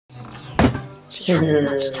She hasn't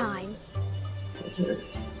much time.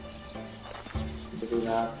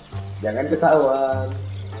 Jangan ketahuan.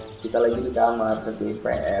 Kita lagi di kamar kerjain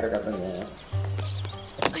PR katanya.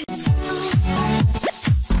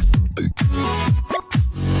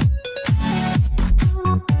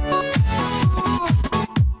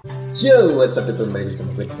 Yo, what's up itu kembali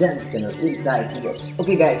sama gue dan channel Insidedbox.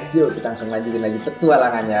 Oke guys, yuk kita akan lanjutin lagi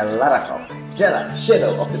petualangannya Lara dalam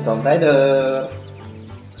Shadow of the Tomb Raider.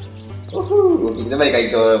 Kita balik lagi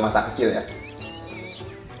ke masa kecil ya.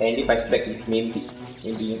 Ini flashback nih,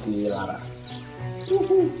 mimpinya si Lara.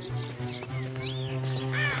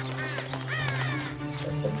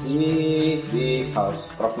 Di house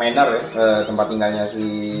Croft Manor ya, tempat tinggalnya si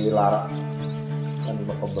Lara dan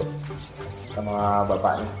berkembang sama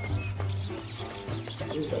bapaknya.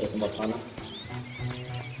 Ini ada tempat panah.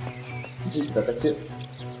 Ini sudah kecil.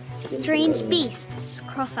 Strange beasts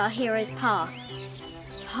cross our hero's path.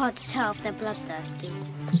 Hard to tell if they're bloodthirsty.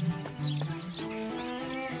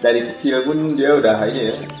 Dari kecil pun dia udah ini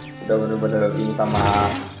ya, udah bener-bener ini sama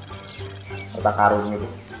harta karun gitu.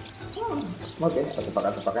 Oke,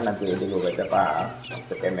 tepakan nanti gue baca pas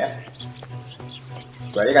ke camp ya.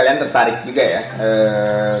 Soalnya kalian tertarik juga ya,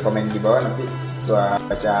 komen di bawah nanti gue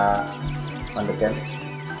baca on camp.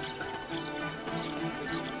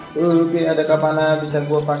 Oke, ada panah bisa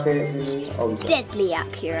gue pakai ini. Oh, bisa. Deadly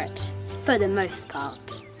accurate for the most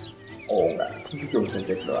part. Oh enggak, cuma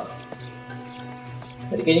cek doang.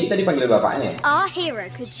 Jadi kayaknya kita dipanggil bapaknya. Our hero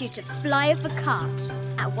could shoot a fly of a cart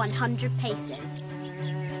at 100 paces.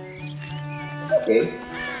 Oke,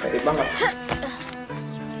 keren banget.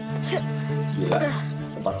 Gila,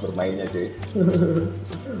 tempat bermainnya cuy.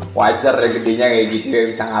 Wajar ya gedenya kayak gitu ya,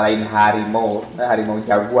 bisa ngalahin harimau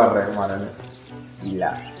jaguar ya kemarin.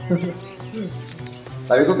 Gila.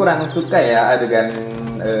 Tapi gue kurang suka ya adegan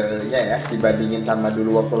ya dibandingin sama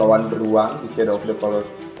dulu waktu lawan beruang di Shadow of the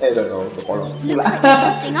Colossus.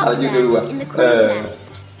 Kalau dulu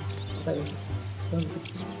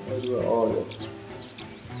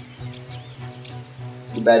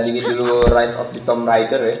dibandingin dulu Rise of the Tomb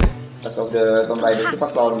Raider ya. Rise of the Tomb Raider itu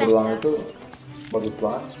pas lawan beruang itu bagus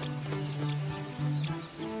banget.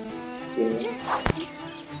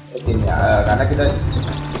 Sini ya, karena kita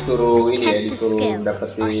disuruh ini ya, disuruh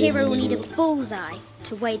dapetin. Our hero will need a bullseye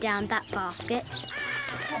to weigh down that basket.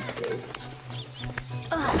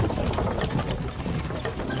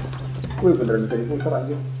 Wih, beneran bisa diputar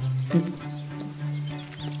aja.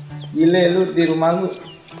 Gile, lu di rumah lu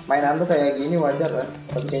mainan tuh kayak gini wajar kan?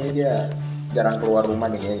 Tapi kayaknya dia jarang keluar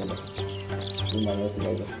rumah nih kayaknya. Rumahnya sih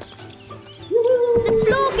aja. The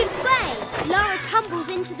floor gives way. Lara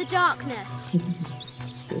tumbles into the darkness.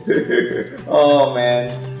 Oh man.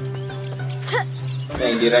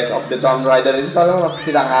 Nih di Rise of the Tomb Raider itu selalu pas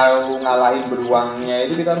kita ngalahin beruangnya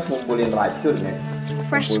itu kita harus ngumpulin racun ya.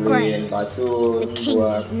 Ngumpulin racun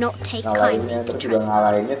buat ngalahinnya, terus juga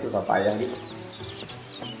ngalahinnya susah payah gitu.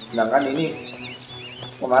 Sedangkan ini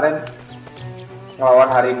kemarin ngelawan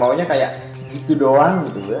harimaunya kayak gitu doang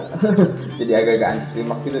gitu ya. Jadi agak-agak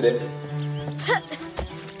antiklimaks gitu deh.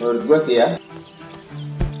 Menurut gua sih ya.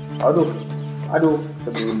 Aduh,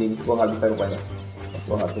 tergelinding, gua nggak bisa rupanya.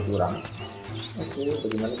 Gua nggak bisa curang. Oke,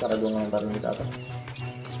 bagaimana cara gua ngelantarin ke atas?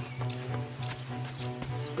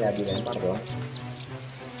 Ya, dilempar dong.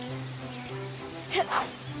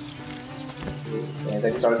 Yang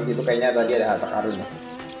tadi kalau di situ kayaknya tadi ada harta karun ya.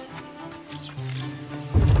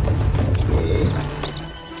 Oke.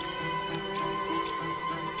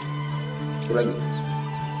 Itu lagi.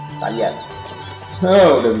 Kalian.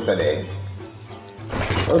 Oh, udah bisa deh.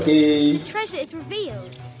 Oke. Treasure is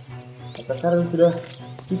revealed. Harta karun sudah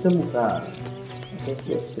ditemukan. Oke,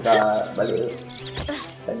 yuk kita balik.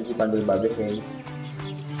 Tadi dipanggil babe kayaknya.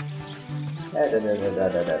 Ada.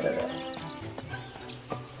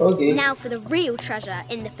 Oke. Now for the real treasure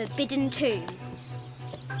in the forbidden tomb.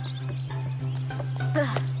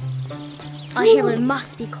 Our hero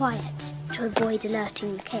must be quiet to avoid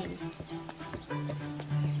alerting the king.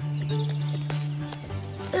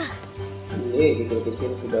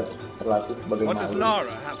 Kecil sudah terlatih sebagai What does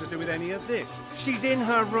Lara have to do with any of this? She's in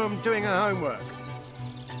her room doing her homework.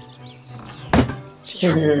 She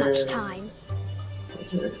hasn't much time.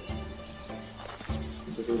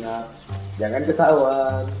 Jangan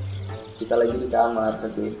ketahuan. Kita lagi di kamar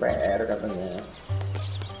kerjain PR katanya.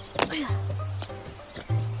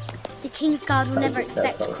 The King's Guard will never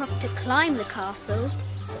expect Croft to climb the castle.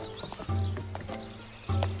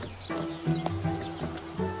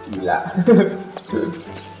 Gila.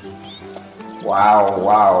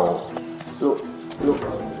 Wow. Lu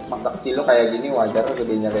masa kecil lu kayak gini wajar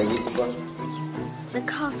gedenya kayak gitu kan. The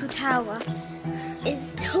castle tower.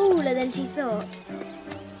 is taller than she thought.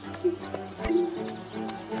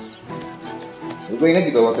 Gue ingat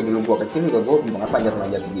juga waktu dulu gue kecil juga gue banget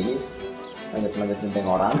manjat-manjat begini, manjat-manjat genteng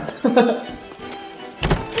orang.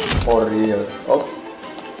 For real. Oops.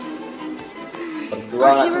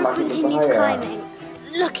 Our hero continues climbing,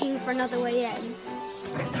 looking for another way in.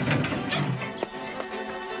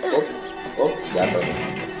 Oops, jatuh.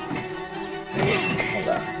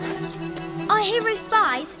 Enggak. Our hero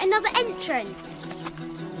spies another entrance.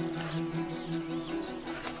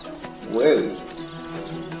 Well.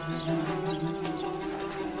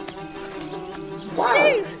 Wow.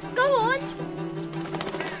 Shoo! Go on!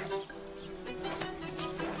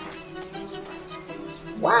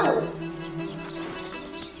 Wow.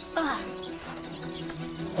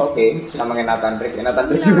 Oke, sama kayak Nathan Drake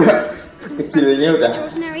juga kecilnya udah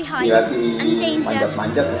dilatih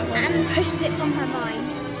manjat-manjat ya.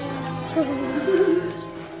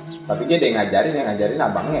 Tapi dia yang ngajarin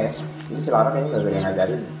abangnya ya. Ini si Lara kayaknya nggak ada yang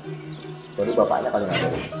ngajarin. Baru bapaknya kali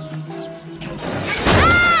ngajarin.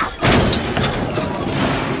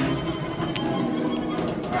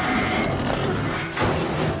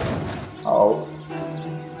 Oh,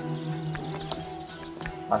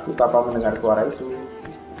 pasti papa mendengar suara itu.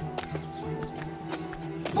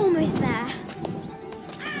 Almost there.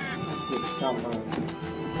 Sama.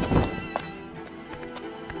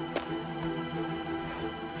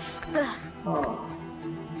 Oh.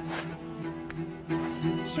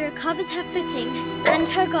 She recovers her footing and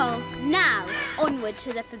her goal. Now, onward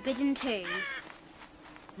to the forbidden tomb.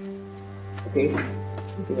 Oke,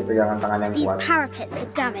 ini pegangan tangan yang These kuat. parapets are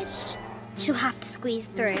damaged. She'll have to squeeze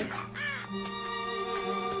through.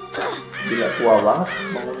 Gila tua banget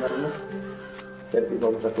bangunannya. Jadi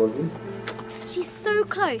kalau bisa closing. She's so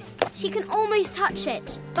close, she can almost touch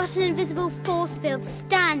it, but an invisible force field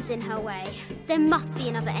stands in her way. There must be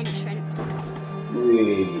another entrance.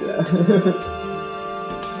 Wih, gila.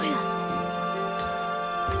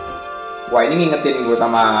 Wah, ini ngingetin gue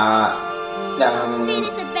sama yang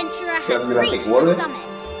This adventurer has Jurassic reached World the ya. summit.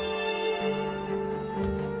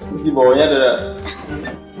 Terus di bawahnya ada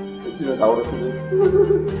dinosaurus ini.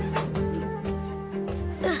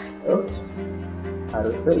 Oh,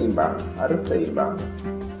 harus seimbang.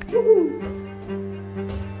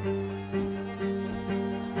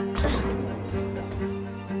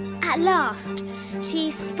 At last, she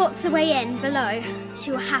spots a way in below.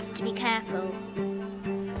 She will have to be careful.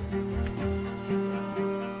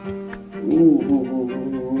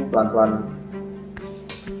 Pelan-pelan.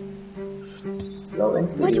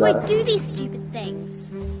 Why do I do these stupid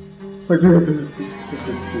things?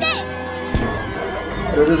 Shit!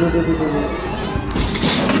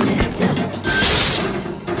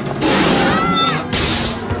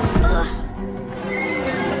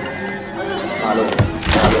 Malu.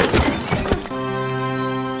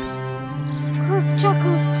 Croft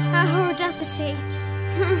chuckles at her audacity.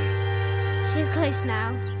 She's close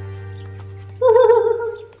now.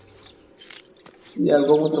 Ya,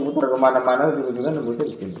 gue muter-muter kemana-mana, ujung-ujungnya nembusnya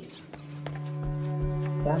di sini.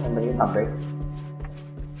 Ya, yang penting sampai.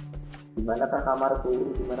 Dimanakah kamarku?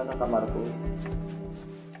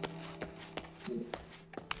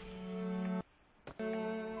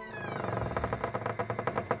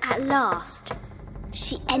 At last,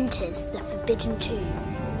 she enters the forbidden tomb.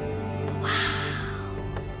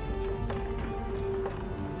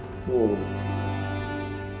 Wow.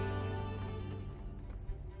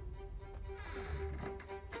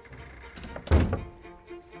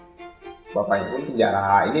 Bapaknya pun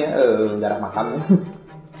penjara ini ya, penjara makamnya.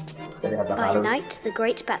 By night, the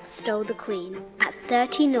great bat stole the queen at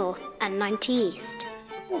 30 north and 90 east.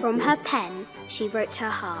 From her pen, she wrote her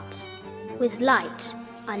heart. With light,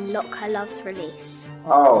 unlock her love's release.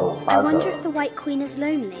 Oh, I wonder if the white queen is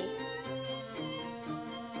lonely.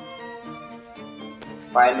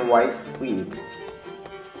 Find white queen.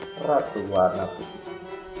 Ratu warna putih.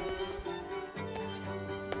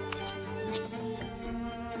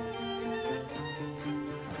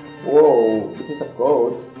 Wow, this is a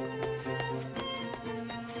gold.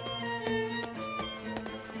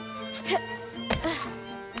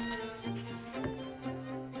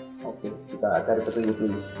 Oke, kita cari petunjuk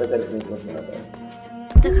dulu.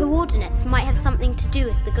 The coordinates might have something to do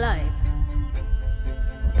with the globe.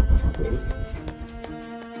 Okay.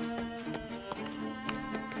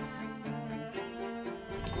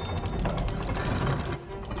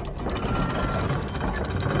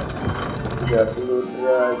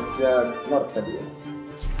 Derajat north tadi ya.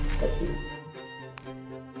 Let's see.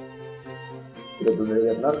 30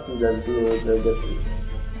 derajat north, 90 derajat east.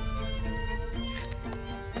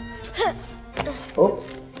 Oh.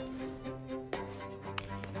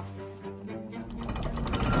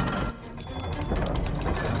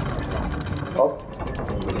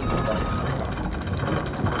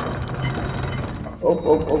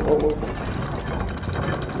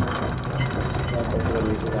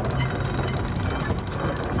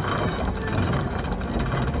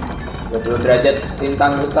 Derajat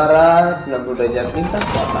lintang utara, 90 derajat lintang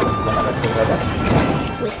selatan.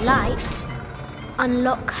 With light,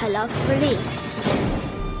 unlock her love's release.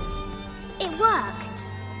 It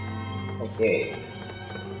worked. Oke.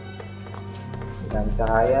 Dengan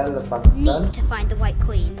cahaya lepaskan. Need to find the White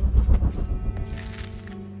Queen.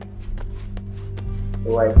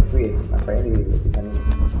 The White Queen, apa ini dilebihan ini?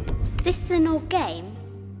 This is an old game.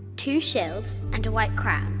 2 shields and a white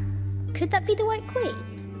crown. Could that be the White Queen?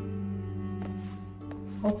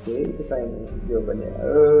 Oke, itu kayaknya jawabannya.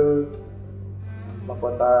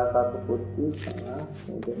 Mahkota 1 putih, tengah,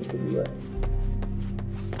 kemudian itu 2.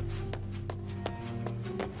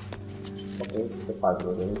 Oke, cepat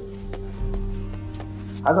dulu ini.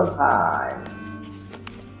 Hasil time.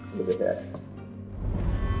 Gitu ya.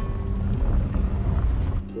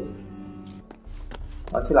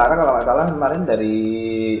 Masih Lara kalau nggak salah kemarin dari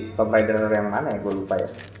Tomb Raider yang mana ya, gue lupa ya.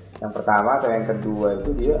 Yang pertama atau yang kedua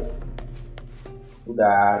itu dia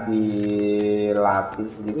udah dilatih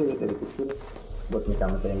gitu dari kecil buat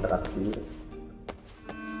mencari interaksi gitu.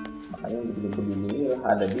 Makanya begini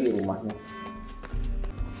ada di rumahnya.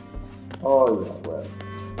 Oh iya, buat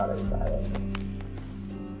kalian saya.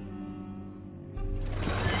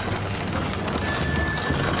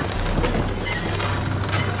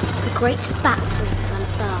 The great bat's wings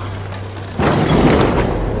unfurl.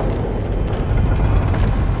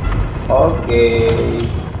 Okay.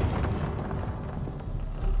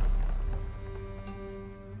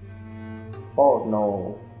 Oh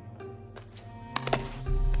no.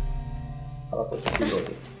 Kalau posisi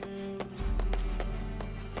dulu.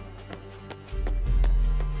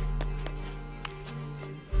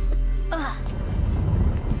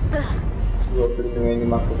 Dua pelindung yang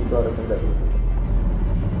dimaksud itu harus ada di sini.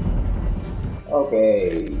 Oke.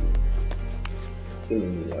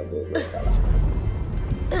 Sini ya, gue salah.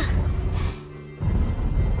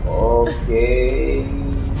 Oke.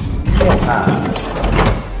 Nah.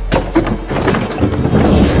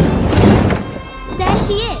 There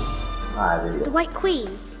she is. The White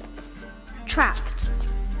Queen. Trapped.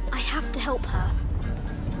 I have to help her.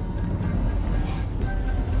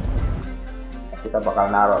 Kita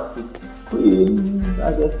bakal naruh si Queen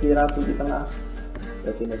aja, si ratu di tengah.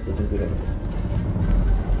 Berarti ini di sini.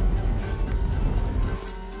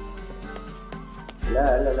 La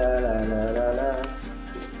la la la la la la.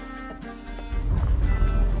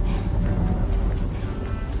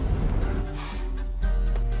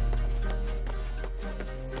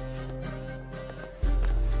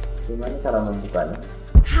 Gimana cara membukanya?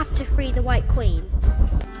 Have to free the White Queen.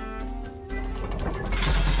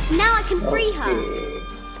 Now I can free her.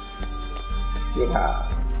 Yeah.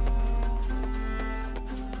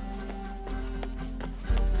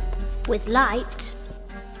 With light,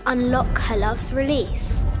 unlock her love's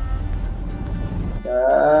release.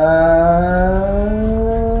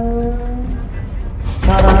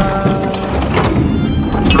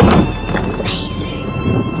 Amazing.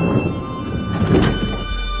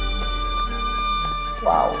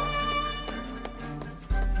 Wow.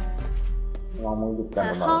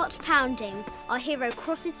 Her heart pounding, our hero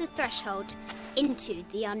crosses the threshold into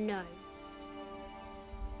the unknown.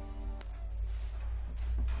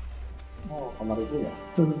 Oh, kamar itu ya.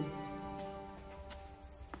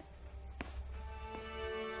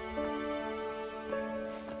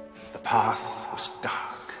 The path was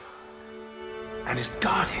dark and is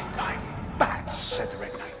guarded by bats, said the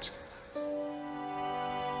Red Knight.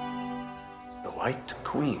 The White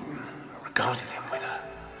Queen regarded him with a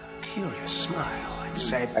curious smile and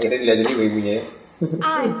said, Akhirnya dilihat jadi ibunya.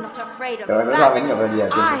 I'm not afraid of Kalau bats. ini nggak pernah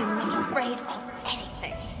dilihat. I'm not afraid of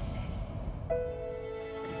anything.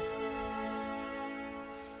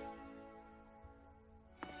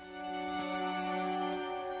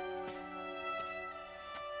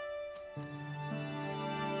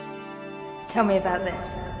 Tell me about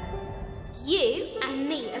this. You and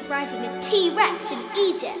me are riding a T-Rex in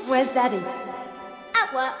Egypt. Where's Daddy?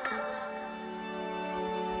 At work.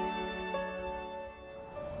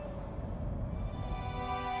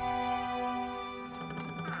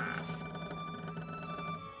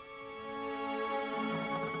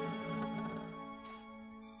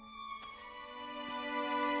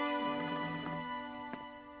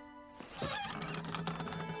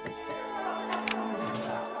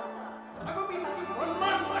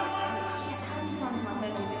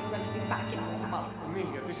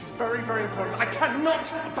 this is very, very important. I cannot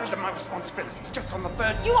abandon my responsibilities just on the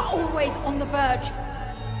verge. You are always on the verge.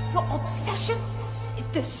 Your obsession is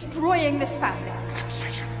destroying this family.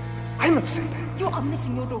 Obsession? I'm upset. You are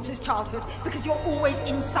missing your daughter's childhood because you're always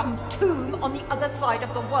in some tomb on the other side of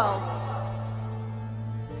the world.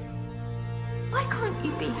 Why can't you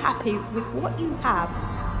be happy with what you have?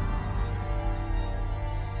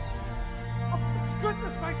 Oh, for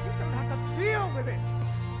goodness sake, you don't have to deal with it.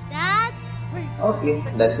 Dad? Oke,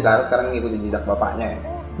 dan si Lara sekarang ngikutin jejak bapaknya ya.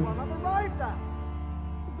 Well, I've arrived there.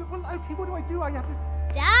 Well, okay, what do? I have to...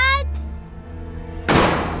 Dad?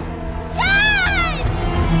 Dad!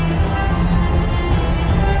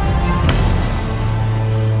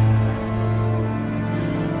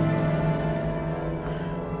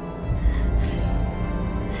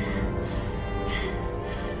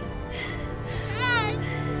 Dad!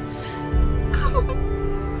 Come on.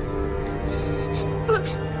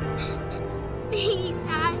 Please,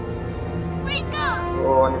 Dad. Wake up.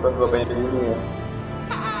 Oh, ini pas bapaknya dulu ya.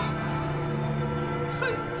 Dad.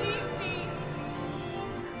 Don't leave me.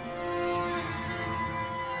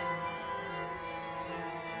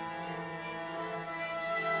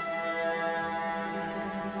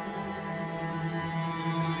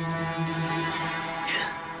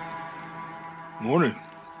 Morning.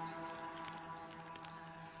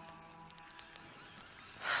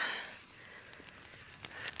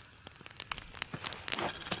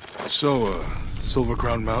 So, Silver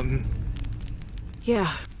Crown Mountain?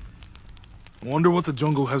 Yeah. I wonder what the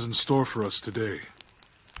jungle has in store for us today.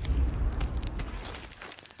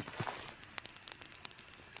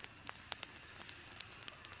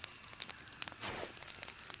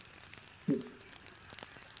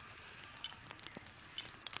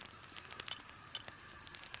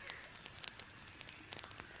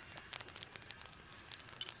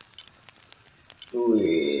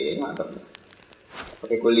 Wih, mantap.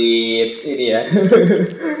 Pakai kulit ini ya.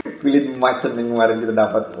 Kulit macan yang kemarin kita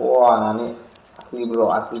dapat. Wah, ini asli bro,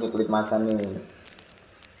 asli nih kulit macan nih.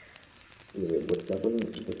 Iya, bosnya pun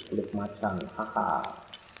kulit macan. Haha.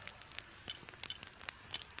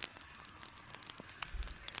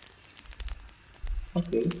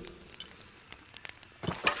 Oke.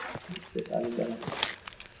 Kita aja.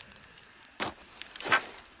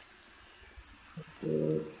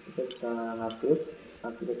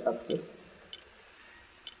 Kita update.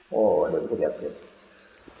 Oh, ada bisa diupdate.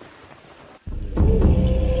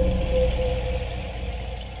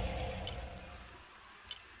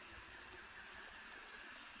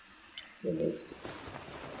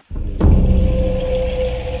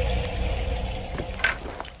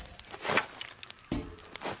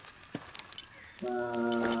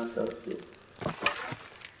 Nah, terus.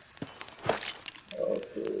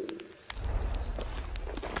 Oke.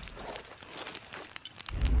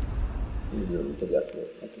 Ini belum bisa diupload.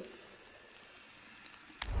 Oke.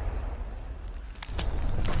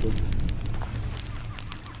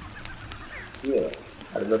 Iya,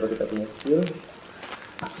 ada berapa kita punya skill?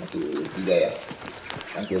 Masih 3 ya.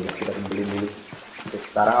 Nanti kita kumpulin dulu. Untuk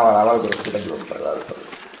sekarang awal-awal kita belum terlalu perlu.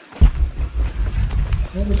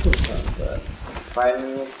 Ini betul sahabat.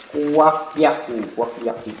 Find kuak yaku.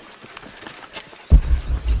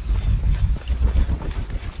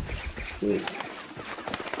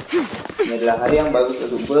 Ini adalah hari yang bagus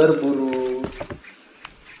untuk berburu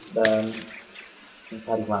dan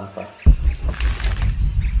mencari mangsa.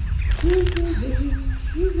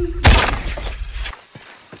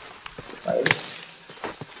 Baik.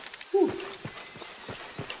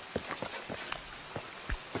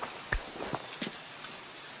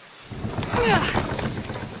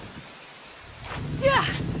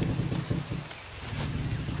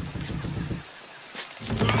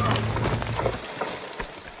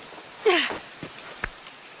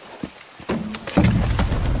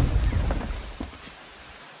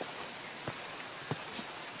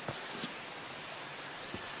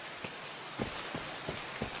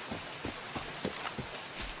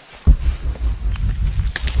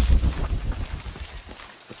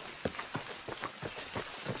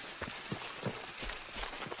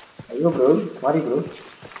 Ayo bro, mari bro.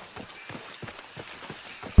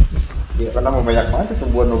 Ya karena mau banyak banget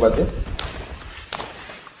sembuhan obatnya.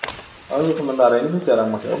 Oh sementara ini tuh jarang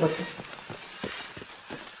pakai obat sih.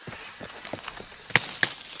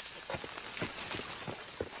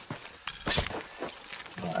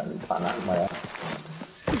 Nah ini panah lumayan.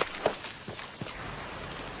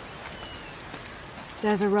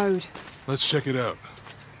 There's a road. Let's check it out.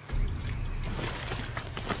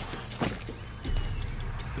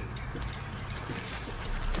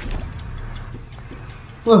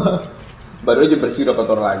 Baru aja bersih udah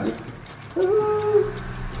kotor lagi.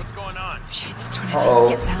 What's going on? Shit,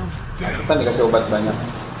 Trinity, get down. Kita dikasih obat banyak.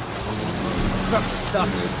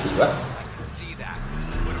 Juga. See that.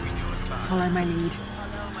 What are we doing about it? Follow my lead. How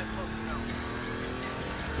the hell am I supposed to know?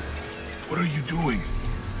 What are you doing?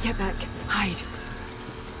 Get back. Hide.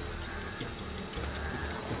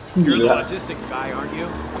 You're the logistics guy, aren't you?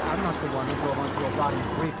 I'm not the one who drove onto a rotten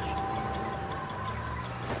bridge.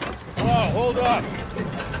 Oh, hold up!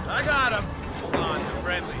 I got him! Hold on, they're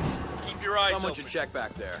friendlies. Keep your eyes open. Someone should check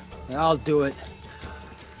back there. I'll do it.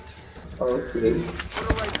 Okay. Put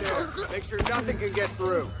it right there. Make sure nothing can get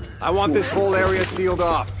through. I want this whole area sealed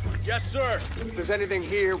off. Yes, sir. If there's anything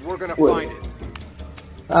here, we're gonna find it.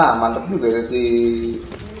 Ah, mantap juga ya si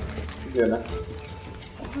Fiona.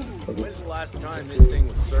 When's the last time this thing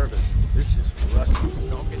was serviced? This is rusty.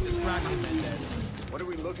 Don't get distracted, Mendez. What are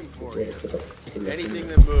we looking for here? Anything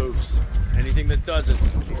that moves. Anything that doesn't.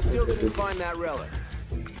 We still didn't find that relic.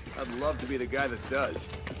 I'd love to be the guy that does.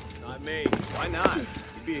 Not me. Why not?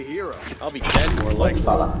 You'd be a hero. I'll be dead more likely.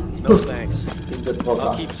 No thanks.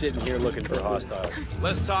 I'll keep sitting here looking for hostiles.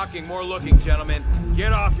 Less talking, more looking, gentlemen.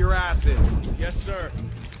 Get off your asses. Yes, sir.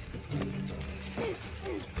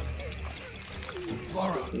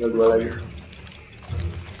 Lara, come here.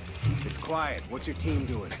 It's quiet. What's your team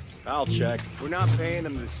doing? I'll check. We're not paying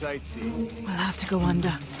them to sightsee. We'll have to go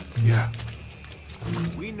under. Yeah.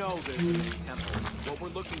 We know there's a big temple. What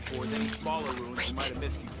we're looking for is any smaller ruins we might have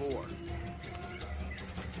missed before.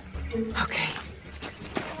 Okay.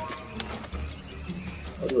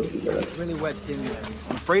 It's really wedged in there.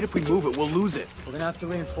 I'm afraid if we move it, we'll lose it. We're gonna have to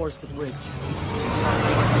reinforce the bridge.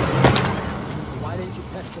 Why didn't you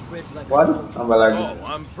test the bridge like What? Oh,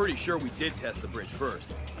 I'm pretty sure we did test the bridge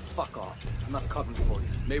first. Fuck off. I'm not covering for you.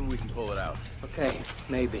 Maybe we can pull it out. Okay,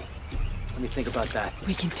 maybe. Let me think about that.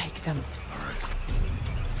 We can take them.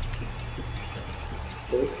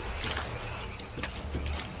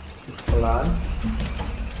 Pelan-pelan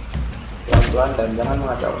dan jangan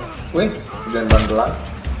mengacau. Wih, jangan pelan-pelan.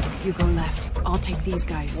 You go left. I'll take these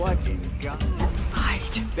guys. What in God?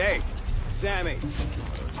 Hide. Dave, Sammy.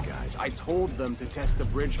 Those guys, I told them to test the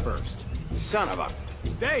bridge first. Son of a...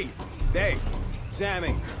 Dave,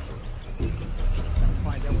 Sammy.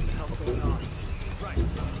 Find out what the hell's going on. Right.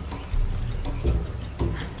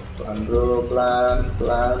 Pelan bro,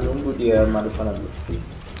 pelan, nunggu dia madep sana dulu.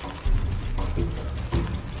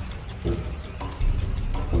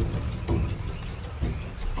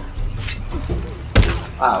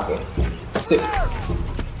 Ah, oke. Sip.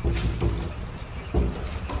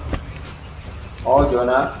 Oh,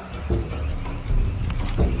 Jonah.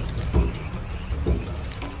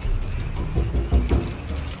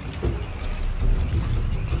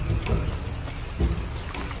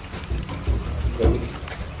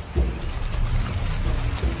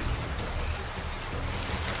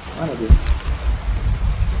 Mana dia?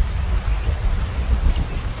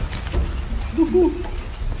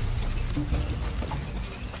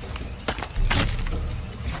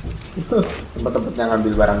 Tempat-tempatnya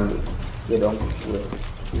ngambil barang dulu. Ya dong, gue.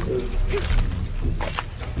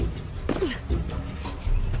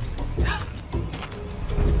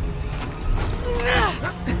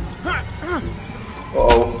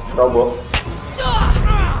 Oh, roboh.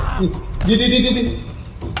 Di.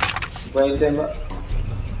 Gue tembak.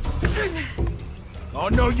 Oh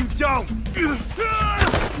no, you don't.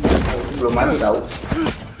 Belum mati tahu.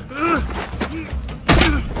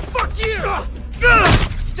 Fuck you.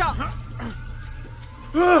 Stop.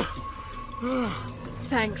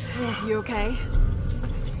 Thanks. You okay?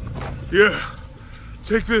 Yeah.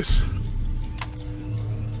 Take this.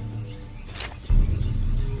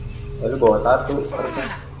 Lalu bawa satu harusnya.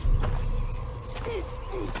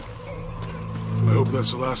 I hope that's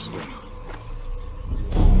the last of them.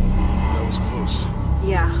 That was close.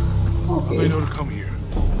 Yeah. How they know to come here?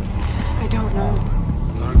 I don't know.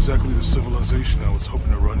 Not exactly the civilization I was hoping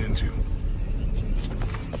to run into.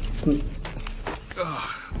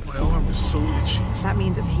 My arm is so itchy. That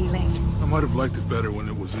means it's healing. I might have liked it better when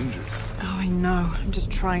it was injured. Oh, I know. I'm just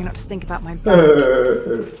trying not to think about my back.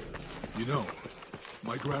 You know,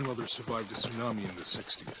 my grandmother survived a tsunami in the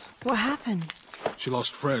 60s. What happened? She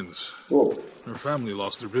lost friends. Oh. Her family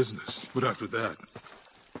lost their business. But after that,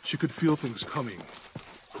 she could feel things coming.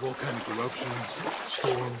 Volcanic eruptions,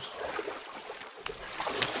 storms,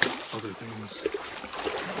 other things.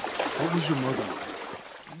 What was your mother like?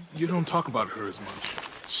 You don't talk about her as much.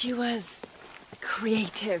 She was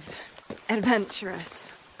creative,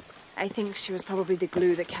 adventurous. I think she was probably the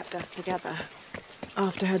glue that kept us together.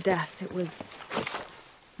 After her death, it was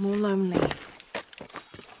more lonely.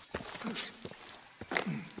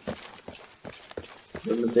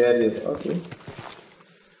 Oke.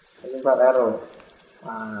 Ini Pak Ero.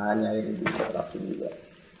 Ah, nyari bisa rapi juga.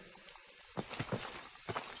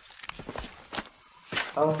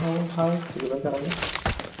 Halo. Gimana caranya?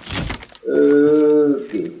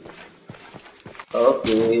 Oke.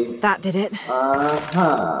 Oke. That did it.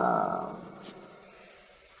 Aha.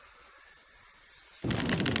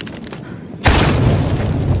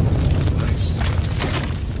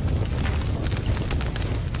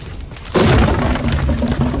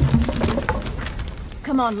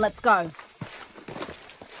 Come on, let's go.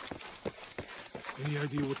 Any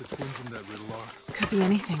idea what the twins in that riddle are? Could be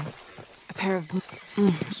anything. A pair of...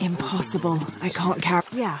 impossible. I can't carry...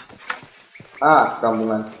 Yeah. Ah,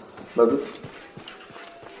 kampungan. Bagus.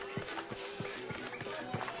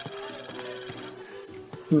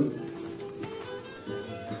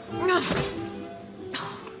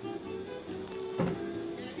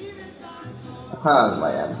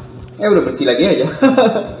 Lumayan. Udah bersih lagi aja.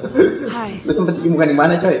 Hi. Lu sempet cuci muka di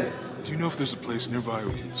mana, coy? Do you know if there's a place nearby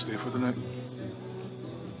we can stay for the night?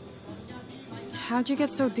 How'd you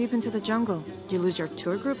get so deep into the jungle? You lose your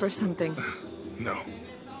tour group or something? No.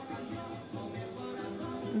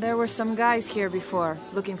 There were some guys here before,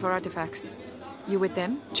 looking for artifacts. You with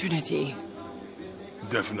them? Trinity.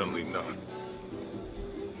 Definitely not.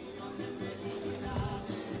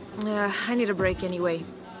 I need a break anyway.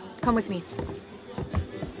 Come with me.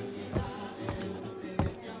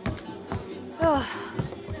 Oh.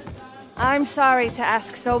 I'm sorry to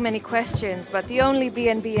ask so many questions, but the only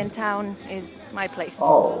B&B in town is my place.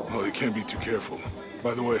 Oh. Well, you can't be too careful.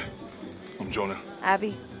 By the way, I'm Jonah.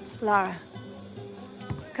 Abby, Lara.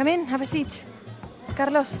 Come in, have a seat.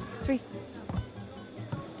 Carlos, 3.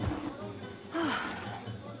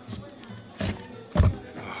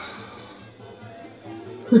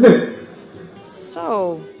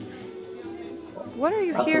 So, what are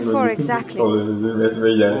you here for exactly?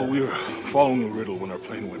 Well, we were following a riddle when our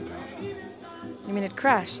plane went down. You mean it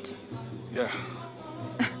crashed? Yeah.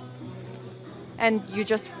 And you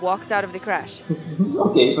just walked out of the crash?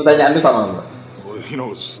 Oke, pertanyaan lu sama gua. Well, you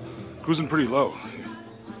know, it's cruising pretty low.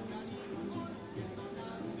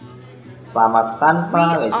 Selamat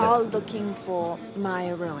tanpa We lecet. are looking for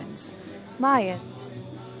Maya ruins. Maya?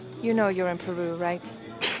 You know you're in Peru, right?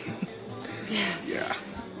 Yeah.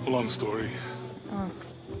 Long story.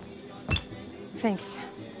 Thanks.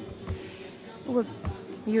 Well,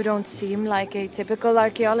 you don't seem like a typical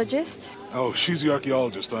archaeologist. Oh, she's the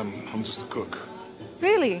archaeologist. I'm just a cook.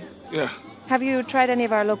 Really? Yeah. Have you tried any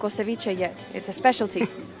of our local ceviche yet? It's a specialty.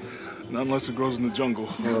 Not unless it grows in the jungle.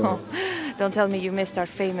 Oh, don't tell me you missed our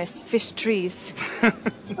famous fish trees.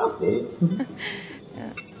 Oke.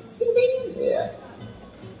 Iya.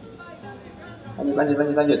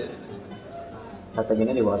 Lanjut.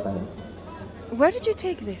 Katanya di bawah sana. Where did you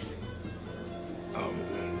take this?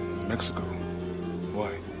 Mexico.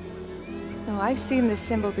 Why? Oh, I've seen this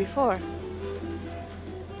symbol before.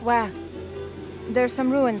 Where? There's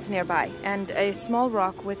some ruins nearby, and a small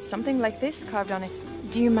rock with something like this carved on it.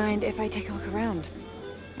 Do you mind if I take a look around?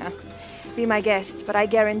 Oh, be my guest, but I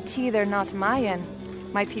guarantee they're not Mayan.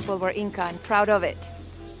 My people were Inca and proud of it.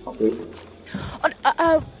 Oke.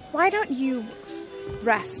 Why don't you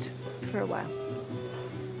rest for a while?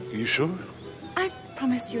 You sure? I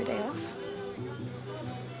promised you a day off.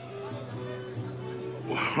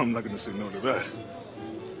 Well, I'm not gonna say no to that.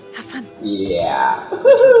 Have fun. Iya.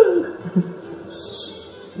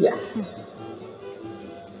 Ya.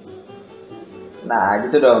 Nah,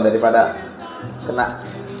 gitu dong, daripada kena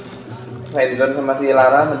Redon sama si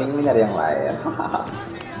Lara, mending nyari yang lain.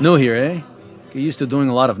 New here, eh? Get used to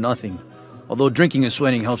doing a lot of nothing. Although drinking and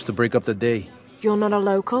sweating helps to break up the day. You're not a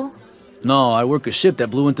local? No, I work a ship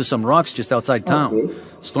that blew into some rocks just outside town. Okay.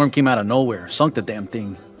 Storm came out of nowhere, sunk the damn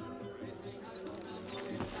thing.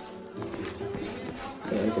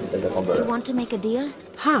 You want to make a deal?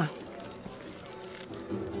 Huh.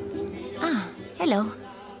 Ah, hello.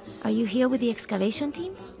 Are you here with the excavation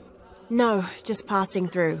team? No, just passing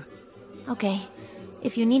through. Okay.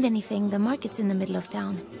 If you need anything, the market's in the middle of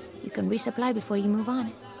town. You can resupply before you move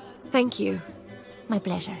on. Thank you. My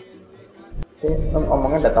pleasure.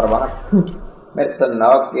 Ngomongnya datar banget. Medicine,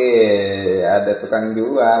 oke. Ada tukang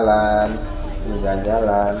jualan,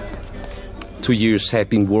 jalan-jalan. 2 years have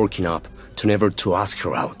been working up to never to ask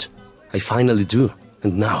her out. I finally do.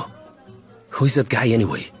 And now, who is that guy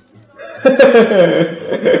anyway?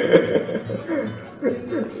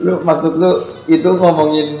 Maksud lu itu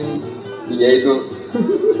ngomongin dia itu.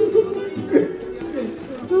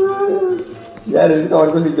 Ya, dan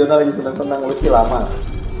kawanku si Jonah lagi senang-senang whisky lama.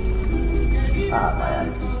 Mayan.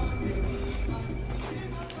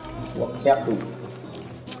 Wah, siap tuh.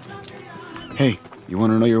 Hey, you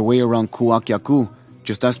want to know your way around Kuakyaku?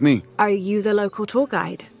 Just ask me. Are you the local tour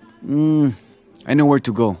guide? I know where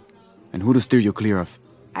to go, and who to steer you clear of.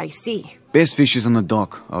 I see. Best fish is on the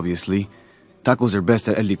dock, obviously. Tacos are best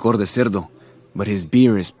at El Licor de Cerdo, but his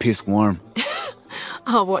beer is piss warm.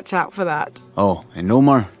 I'll watch out for that. Oh, and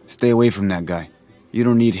Omar, stay away from that guy. You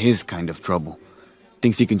don't need his kind of trouble.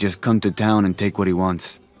 Thinks he can just come to town and take what he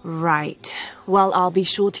wants. Right. Well, I'll be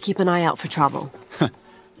sure to keep an eye out for trouble.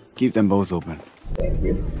 Keep them both open. Thank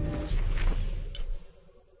you.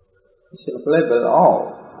 Mission available.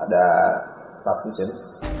 Oh, ada submission.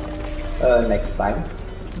 Next time.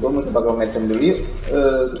 Gue mau coba ke mission dulu yuk.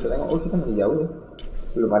 Kita tengok. Oh, kita masih jauh ya.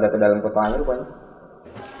 Belum ada ke dalam kotanya rupanya.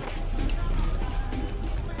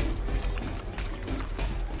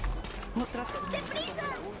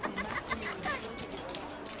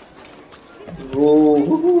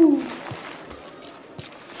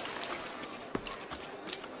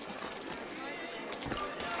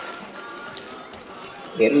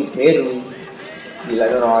 Heru. Gila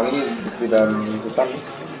ya orang ini di dalam hutan.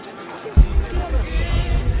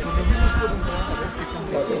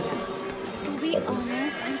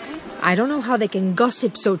 I don't know how they can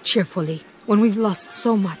gossip so cheerfully when we've lost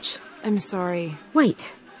so much. I'm sorry.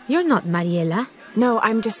 Wait, you're not Mariela. No,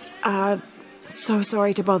 I'm just, so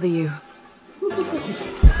sorry to bother you.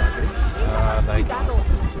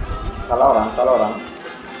 Salah orang.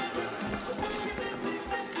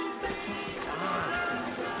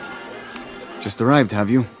 Just arrived, have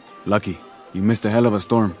you? Lucky. You missed a hell of a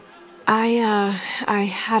storm. I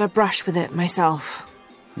had a brush with it myself.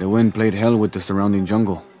 The wind played hell with the surrounding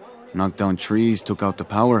jungle. Knocked down trees, took out the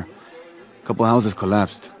power. Couple houses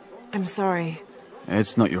collapsed. I'm sorry.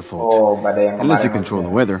 It's not your fault. Oh, unless you control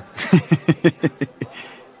the weather.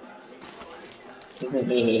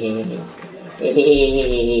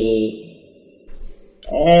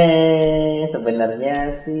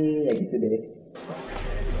 Sebenarnya sih ya gitu deh.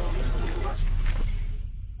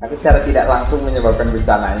 Tapi secara tidak langsung menyebabkan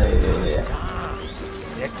bencananya itu ya.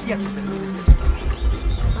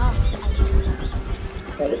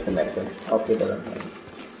 Oke,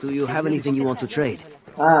 Do you have anything you want to trade?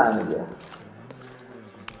 Ini dia.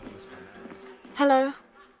 Hello?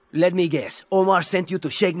 Let me guess. Omar sent you to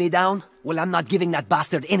shake me down? Well, I'm not giving that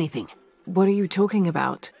bastard anything. What are you talking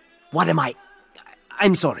about? What am I?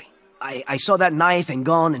 I'm sorry. I saw that knife and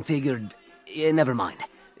gun and figured... never mind.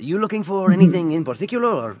 You looking for anything in particular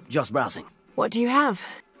or just browsing? What do you have?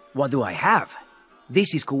 What do I have?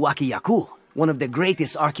 This is Kuwaki Yaku, one of the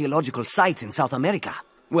greatest archaeological sites in South America.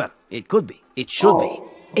 Well, it could be. It should be.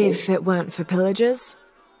 If it weren't for pillagers?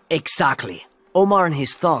 Exactly. Omar and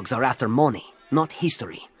his thugs are after money, not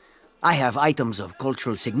history. I have items of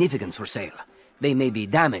cultural significance for sale. They may be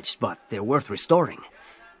damaged, but they're worth restoring.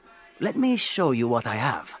 Let me show you what I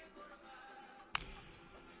have.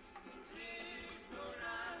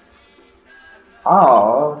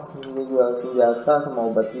 Oh, ini jual senjata sama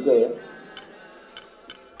obat juga ya.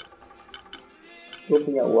 Gue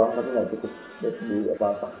punya uang tapi nggak cukup buat beli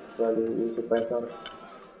apa-apa kecuali suppressor.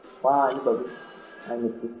 Wah, ini bagus. I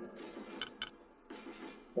need this.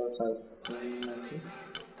 Selesai nanti.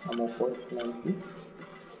 Ammo points nanti.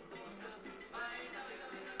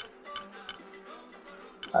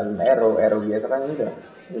 Ada arrow biasa kan ini dah.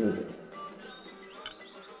 Ini tuh.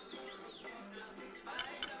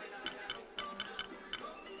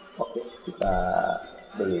 Oke, kita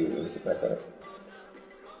beli suppressor.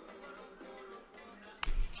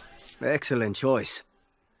 Excellent choice.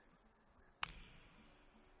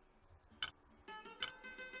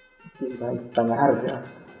 Setengah harga.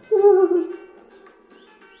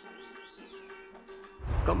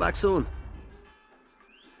 Come back soon.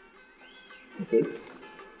 Oke.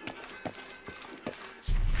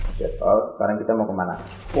 That's all. Sekarang kita mau kemana?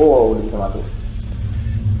 Oh, udah bisa masuk.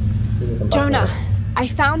 Jonah, I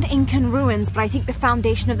found Incan ruins, but I think the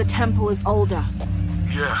foundation of the temple is older.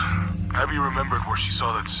 Yeah, Abby remembered where she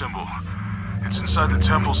saw that symbol. It's inside the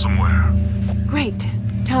temple somewhere. Great.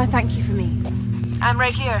 Tell her thank you for me. I'm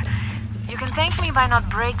right here. You can thank me by not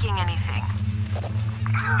breaking anything.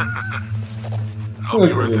 I'll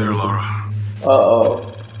be right there, Lara. Uh-oh.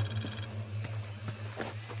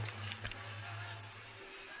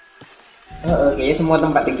 Kayaknya semua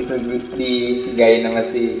tempat yang disigain sama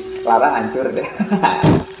si Lara hancur deh.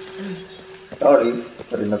 Sorry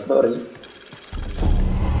not sorry.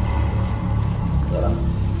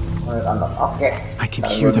 Okay. I can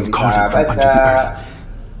hear them calling from under the earth.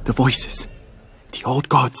 The voices. The old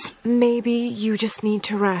gods. Maybe you just need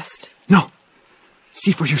to rest. No.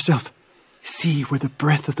 See for yourself. See where the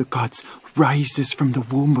breath of the gods rises from the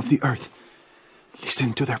womb of the earth.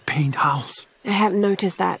 Listen to their pained howls. I hadn't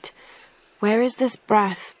noticed that. Where is this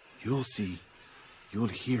breath? You'll see. You'll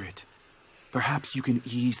hear it. Perhaps you can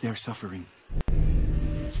ease their suffering.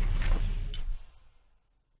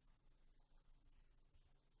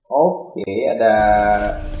 Oke, ada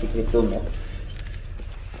secret room ya.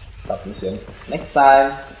 submission next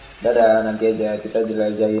time. Dadah, nanti aja kita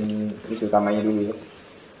jelajahin isu utamanya dulu ya.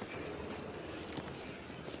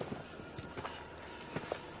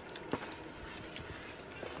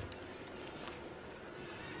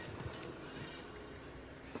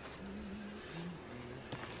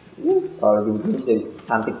 Kalau lagi begini jadi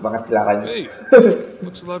cantik banget sih Laranya.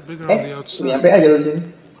 Nyampe aja lu sini.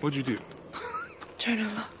 What'd you do? Trying to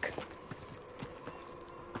look.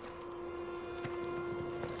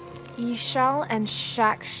 E-shell and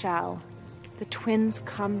shack shell. The twins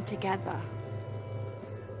come together.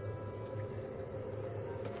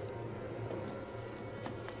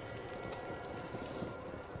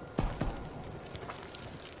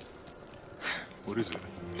 What is it?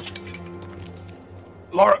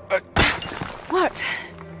 Lara, What?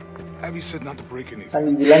 Abby said not to break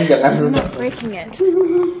anything. I'm not breaking it.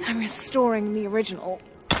 I'm restoring the original.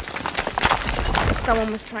 Someone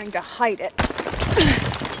was trying to hide it.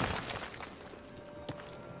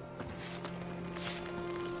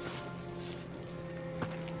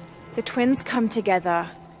 The twins come together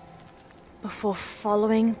before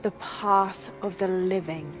following the path of the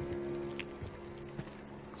living.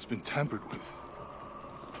 It's been tampered with.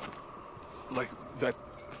 Like that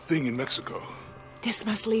thing in Mexico. This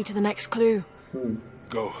must lead to the next clue.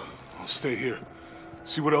 Go. I'll stay here.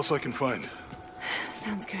 See what else I can find.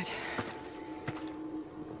 Sounds good.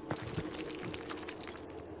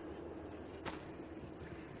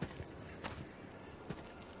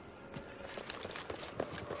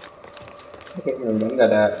 Oke, mudah-mudahan nggak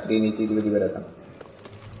ada gini tiba-tiba datang.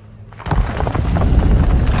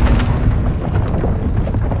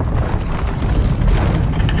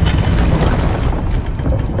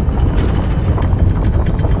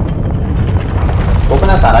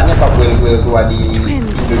 Penasarannya Pak gue tua di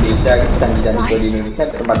Indonesia gitu dan di Indonesia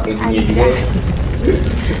tempat kayak gini juga.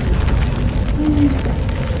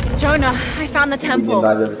 Jonah, I found the temple.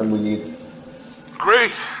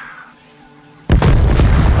 Great.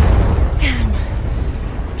 Damn.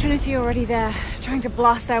 Trinity already there, trying to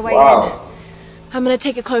blast their way in. I'm gonna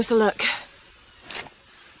take a closer look.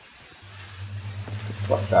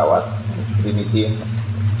 Wah, gawat. Trinity.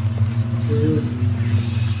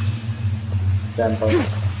 Temple.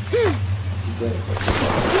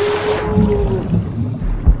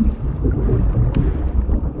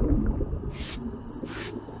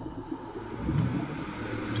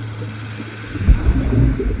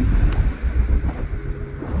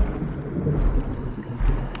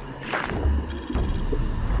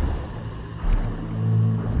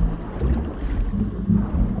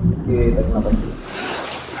 Kita kenapa sih?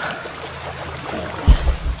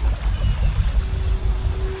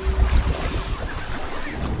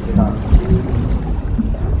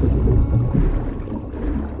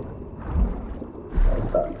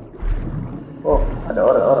 Oh, ada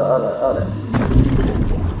orang.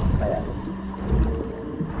 Kayak.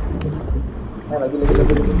 Lagi.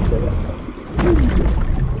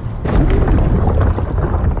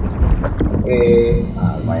 Oke,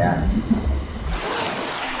 lumayan.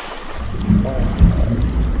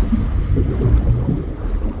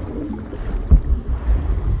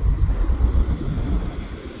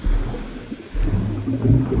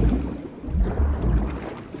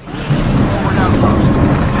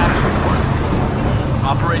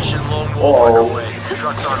 Operation Lone Wolf underway.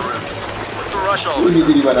 Trucks en route. What's the rush all of a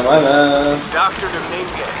sudden? Dr.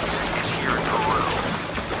 Dominguez is here in Peru.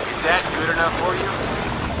 Is that good enough for you?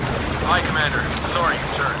 Hi, Commander. Sorry,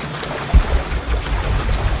 your turn.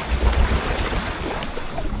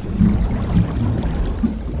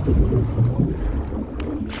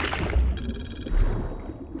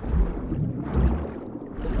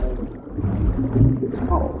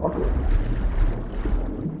 Oh, okay.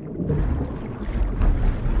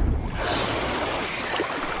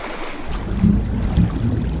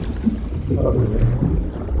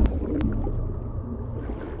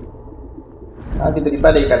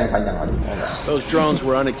 Those drones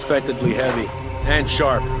were unexpectedly heavy and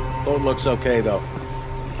sharp. Boat looks okay though.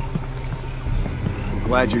 I'm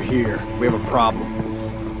glad you're here. We have a problem.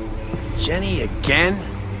 Jenny again?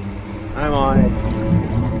 I'm on it.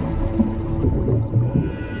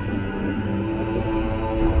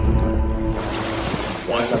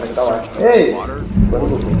 Wants us to search hey. Water.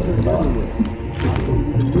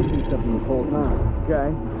 Okay.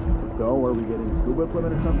 So, are we getting scuba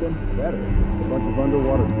equipment or something? Better. A bunch of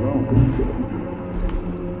underwater drones.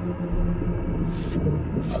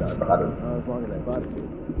 As long as I thought it did.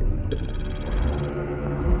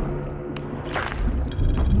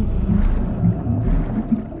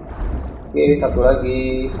 Oke, satu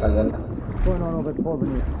lagi sekalian. What's going on over at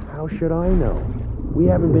Corbin? How should I know? We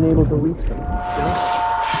haven't been able to reach them.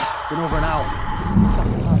 been over an hour.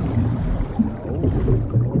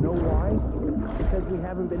 You know why? Because we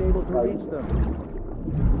haven't been able to reach them.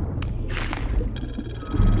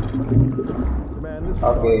 Command, this is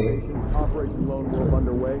Operation Lone Wolf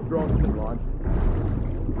underway. Drones have been launched.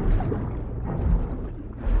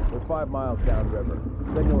 We're 5 miles downriver.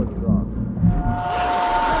 Signal is strong.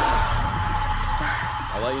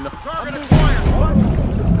 I'll let you know. Target acquired!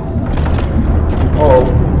 Oh.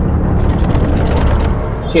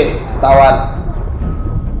 Shit, ketahuan.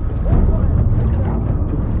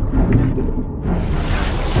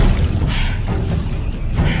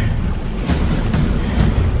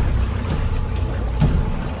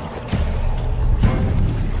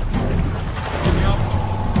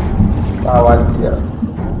 Ketahuan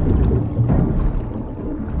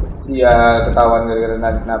sia ketahuan gara-gara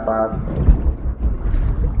narik napas.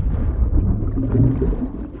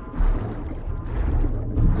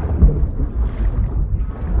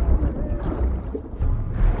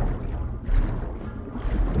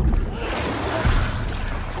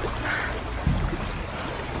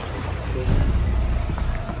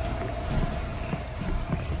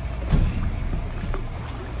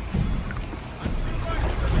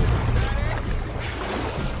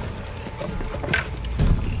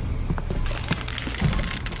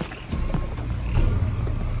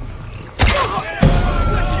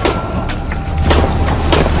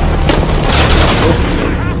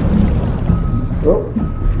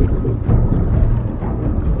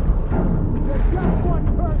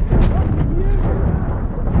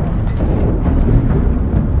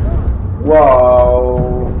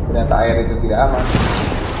 Wow, ternyata air itu tidak aman.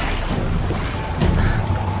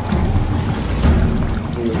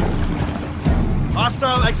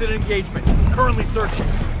 Hostile exit engagement. Currently searching.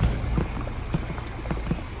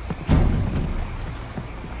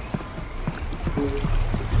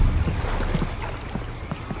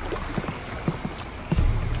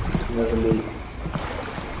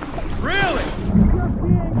 Really? You're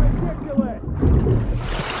being ridiculous.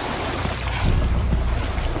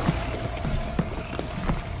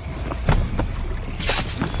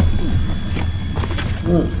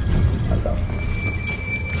 Mantap.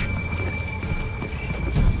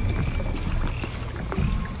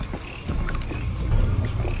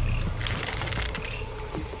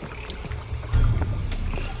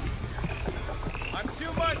 I'm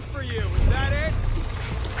too much for you. Is that it?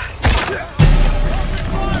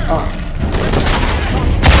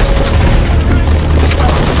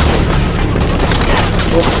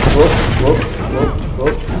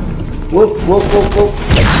 Whoop.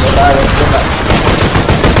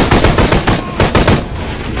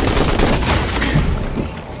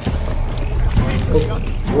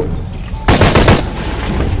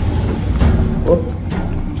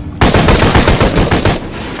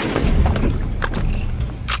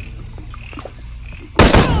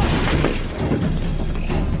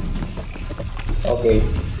 Okay.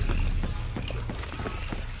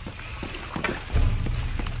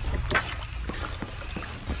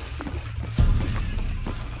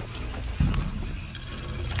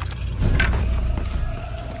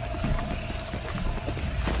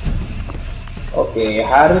 Oke,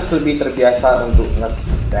 harus lebih terbiasa untuk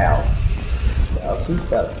nge-stealth.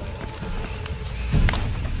 Stealth.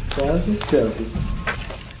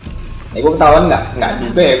 Gue ketahuan nggak? Nggak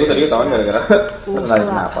juga ya, gue tadi ketahuan gara-gara narik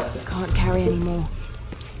napas. Can't carry anymore.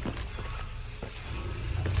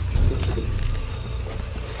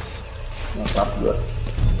 Maaf gue.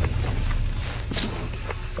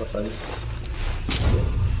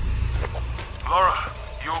 Lara,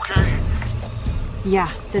 you okay?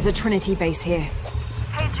 Yeah, there's a Trinity base here.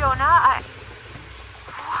 Hey, Jonah,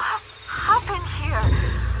 what happened here?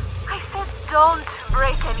 I said don't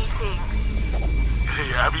break anything.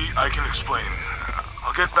 Hey, Abby, I can explain.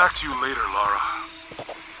 I'll get back to you later, Lara.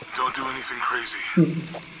 Don't do anything crazy.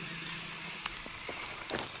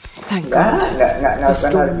 Thank God. The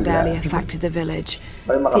storm barely affected the village.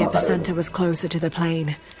 The epicenter was closer to the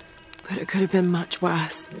plain. But it could have been much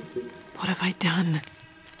worse. What have I done?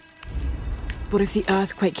 What if the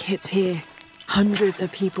earthquake hits here? Hundreds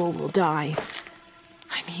of people will die.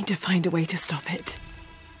 I need to find a way to stop it.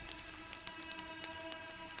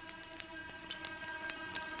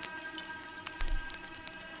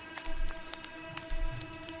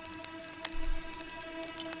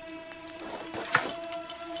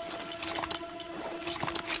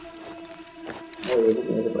 Oh, ini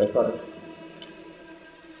punya depresor.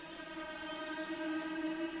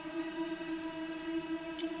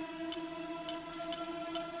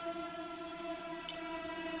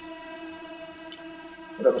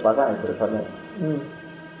 Udah kepasang ya depresornya.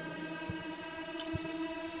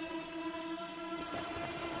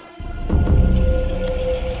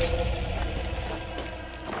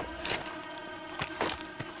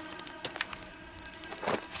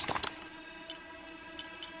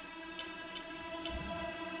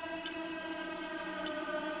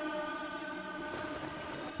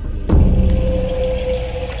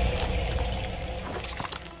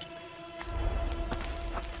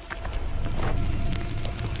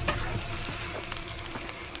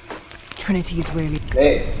 Trinity is really...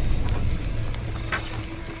 Hey.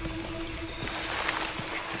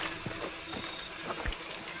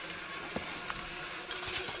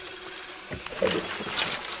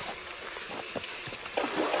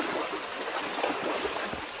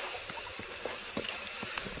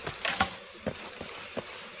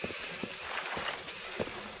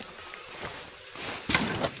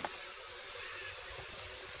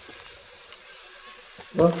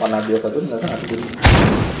 Oh, panah biasa tuh nggak sangat gini.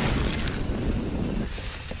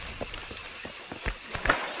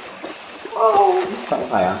 Oh, sangat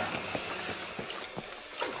sayang.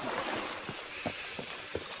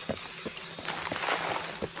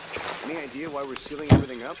 Any idea why we're sealing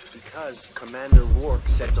everything up? Because Commander Rourke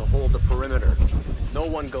said to hold the perimeter. No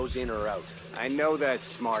one goes in or out. I know that,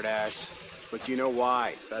 smartass. But you know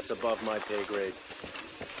why? That's above my pay grade.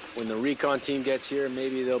 When the recon team gets here,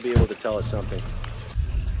 maybe they'll be able to tell us something.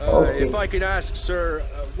 If I could ask, sir,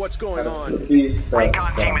 what's going on? Recon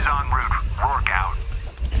team is en route. Rourke out.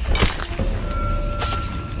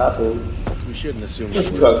 We shouldn't assume the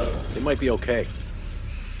worst. They might be okay.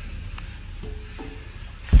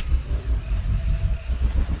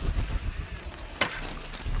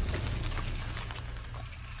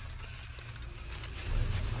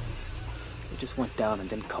 It just went down and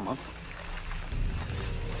didn't come up.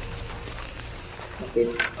 Oke.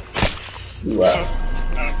 Dua.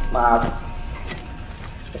 Maaf.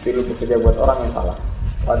 Tapi lu bekerja buat orang yang salah.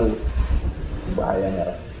 Waduh.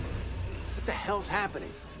 Bahayanya. What the hell's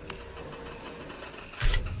happening?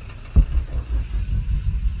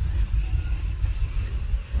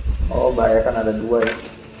 Oh, bahaya kan ada dua ya.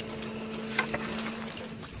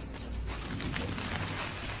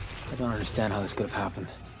 I don't understand how this could have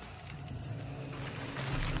happened.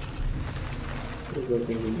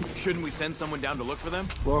 Shouldn't we send someone down to look for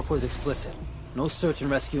them? Rourke was explicit. No search and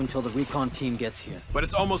rescue until the recon team gets here. But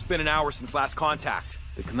it's almost been an hour since last contact.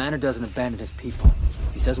 The commander doesn't abandon his people.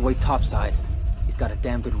 He says wait topside. He's got a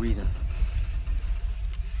damn good reason.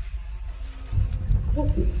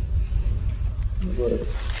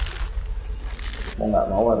 Mau nggak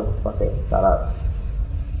mau harus pakai cara.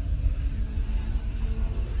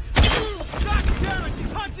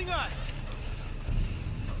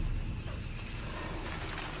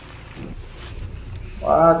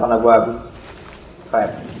 Wah, tanah gua habis. Keren.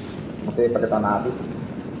 Masih pakai tanah habis.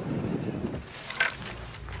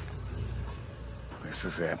 This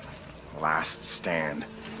is it. Last stand.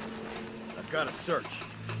 I've got to search.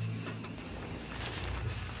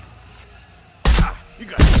 You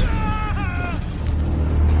got it.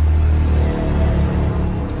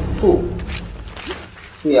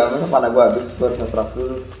 Iya, masa panah gua habis, gua harus nge-trap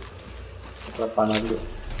dulu. Nge-trap panah dulu.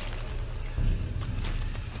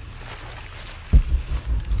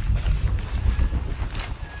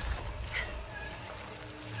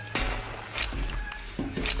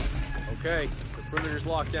 Okay, the perimeter's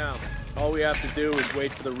locked down. All we have to do is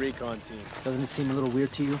wait for the recon team. Doesn't it seem a little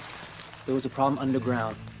weird to you? There was a problem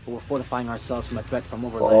underground, but we're fortifying ourselves from a threat from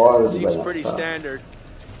overland. Seems pretty standard.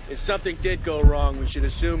 If something did go wrong, we should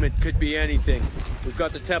assume it could be anything. We've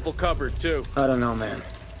got the temple covered, too. I don't know, man.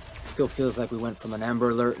 It still feels like we went from an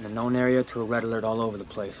amber alert in a known area to a red alert all over the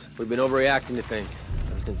place. We've been overreacting to things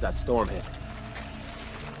ever since that storm hit.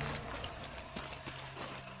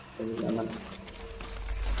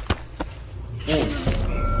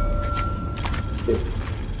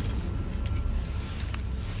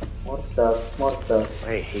 More stuff.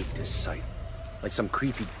 I hate this site. Like some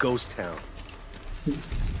creepy ghost town.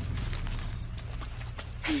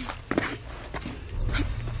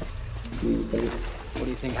 What do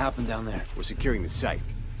you think happened down there? We're securing the site.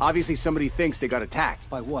 Obviously somebody thinks they got attacked.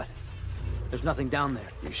 By what? There's nothing down there.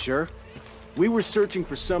 You sure? We were searching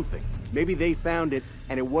for something. Maybe they found it,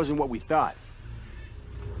 and it wasn't what we thought.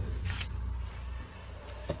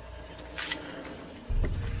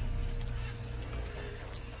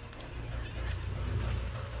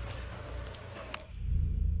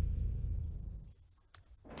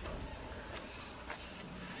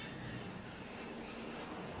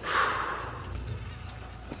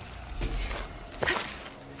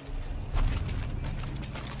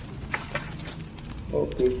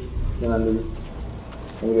 Oke, jangan dulu.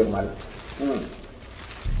 Tunggu kemari.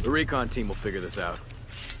 The recon team will figure this out.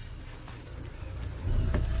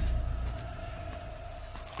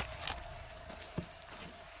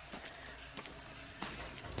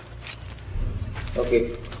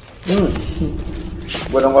 Oke.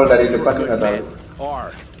 Gua nongol dari depan nggak tahu.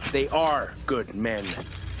 They are good men.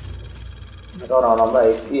 Mereka orang-orang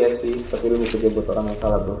baik, iya sih. Tapi lu bisa buat orang yang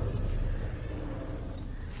salah, bro.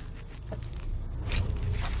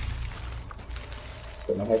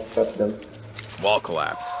 Gonna headshot them. Wall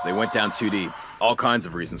collapse. They went down too deep. All kinds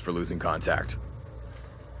of reasons for losing contact.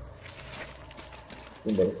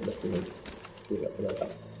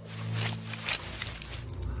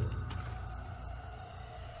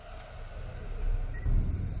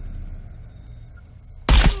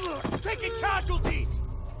 Taking casualties!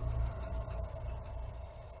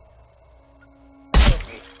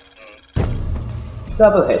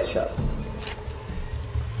 Double headshot.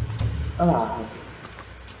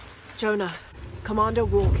 Jonah, Commander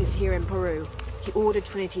Rourke is here in Peru. He ordered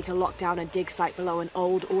Trinity to lock down a dig site below an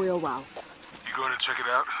old oil well. You going to check it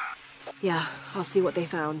out? Yeah, I'll see what they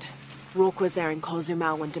found. Rourke was there in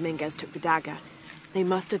Cozumel when Dominguez took the dagger. They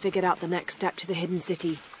must have figured out the next step to the hidden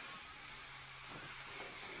city.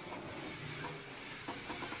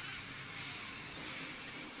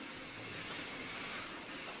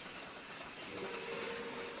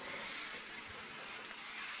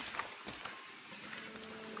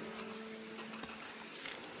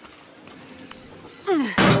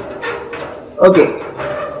 Oke.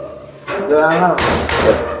 Jangan.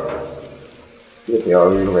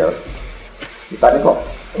 Teori well. Tadi kok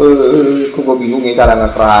gue bingung ya cara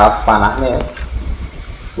nge-craft panahnya.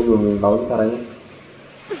 Gue belum tahu caranya.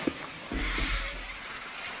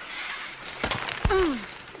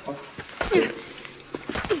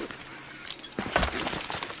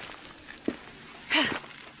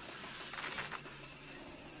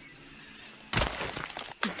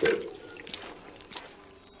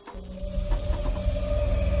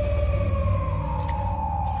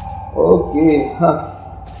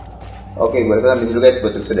 Oke, berarti sampai dulu guys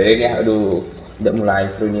buat episode ini ya. Aduh, udah mulai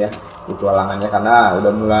seru nih ya petualangannya karena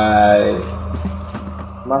udah mulai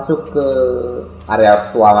masuk ke area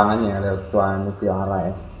petualangannya, area petualangan si Lara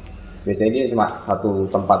ya. Biasanya ini cuma satu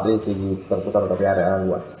tempat aja sih terputar tapi area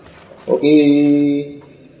luas. Oke,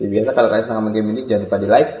 seperti biasa kalau kalian senang sama game ini jangan lupa di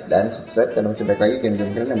like dan subscribe dan masih baik lagi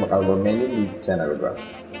game-game kalian yang bakal gue mainin di channel gue.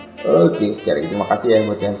 Oke, sekali lagi terima kasih ya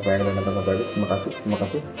buat yang sudah nonton sampai habis. Terima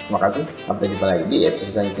kasih. Sampai jumpa lagi di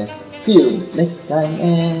episode selanjutnya. See you next time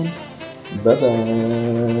and bye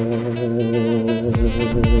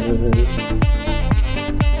bye.